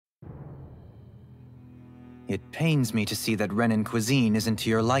It pains me to see that Renan cuisine isn't to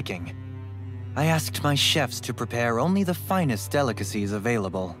your liking. I asked my chefs to prepare only the finest delicacies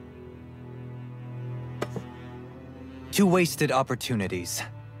available. 2 wasted opportunities.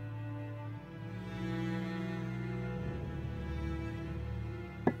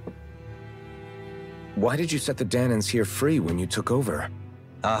 Why did you set the Danans here free when you took over?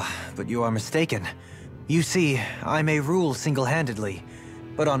 But you are mistaken. You see, I may rule single-handedly,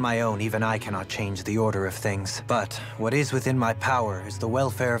 but on my own even I cannot change the order of things. But what is within my power is the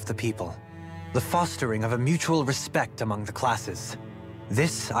welfare of the people. The fostering of a mutual respect among the classes.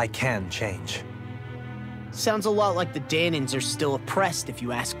 This I can change. Sounds a lot like the Danans are still oppressed, if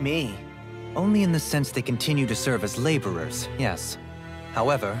you ask me. Only in the sense they continue to serve as laborers, yes.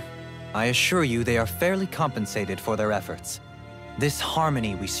 However, I assure you they are fairly compensated for their efforts. This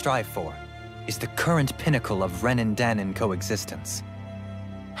harmony we strive for is the current pinnacle of Renan-Danan coexistence.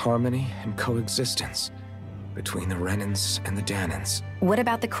 Harmony and coexistence between the Renans and the Danans. What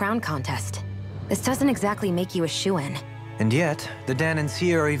about the crown contest? This doesn't exactly make you a shoo-in. And yet, the Danans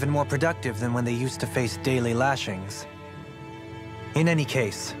here are even more productive than when they used to face daily lashings. In any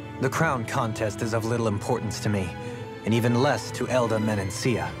case, the crown contest is of little importance to me, and even less to Elda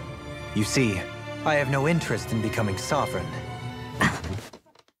Menencia. You see, I have no interest in becoming sovereign.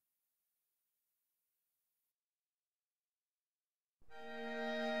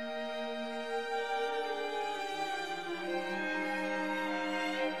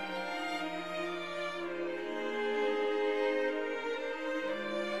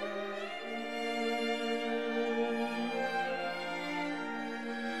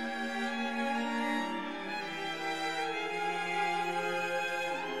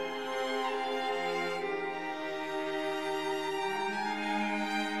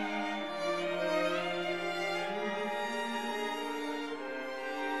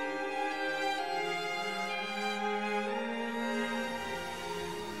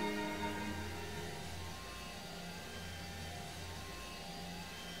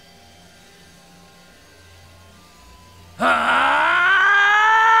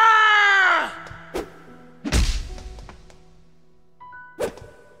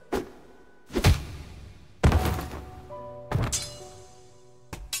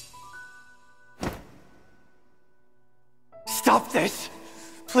 Stop this!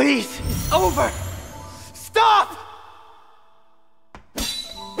 Please! It's over! Stop!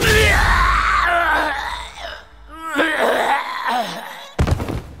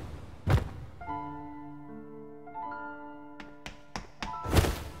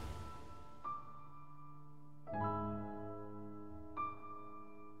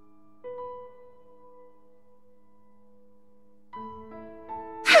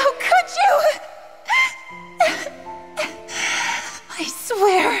 How could you? I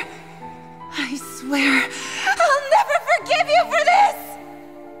swear, I'll never forgive you for this!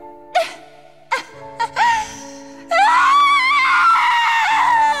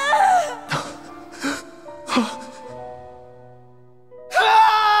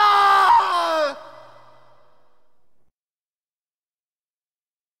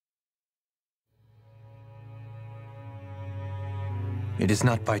 It is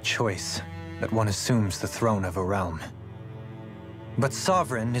not by choice that one assumes the throne of a realm. But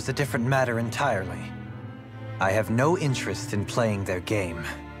sovereign is a different matter entirely. I have no interest in playing their game.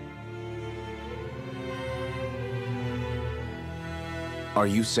 Are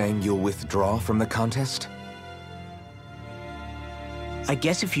you saying you'll withdraw from the contest? I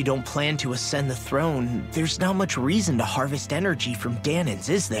guess if you don't plan to ascend the throne, there's not much reason to harvest energy from Danans,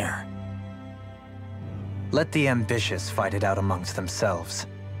 is there? Let the ambitious fight it out amongst themselves.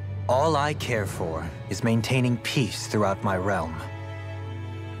 All I care for is maintaining peace throughout my realm.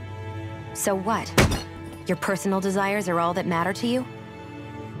 So what? Your personal desires are all that matter to you?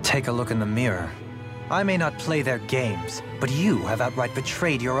 Take a look in the mirror. I may not play their games, but you have outright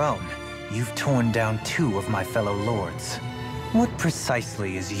betrayed your own. You've torn down 2 of my fellow lords. What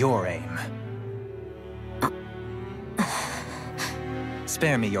precisely is your aim?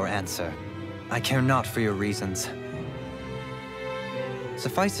 Spare me your answer. I care not for your reasons.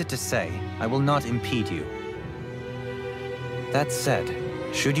 Suffice it to say, I will not impede you. That said,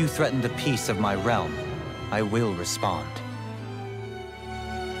 should you threaten the peace of my realm, I will respond.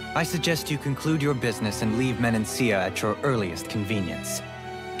 I suggest you conclude your business and leave Menencia at your earliest convenience.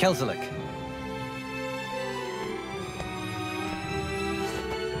 Kelzelik.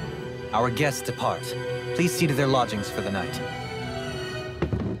 Our guests depart. Please see to their lodgings for the night.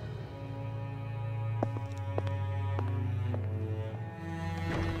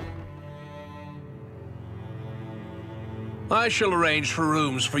 I shall arrange for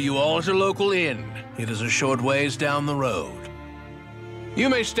rooms for you all at a local inn. It is a short ways down the road. You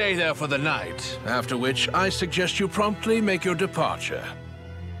may stay there for the night, after which I suggest you promptly make your departure.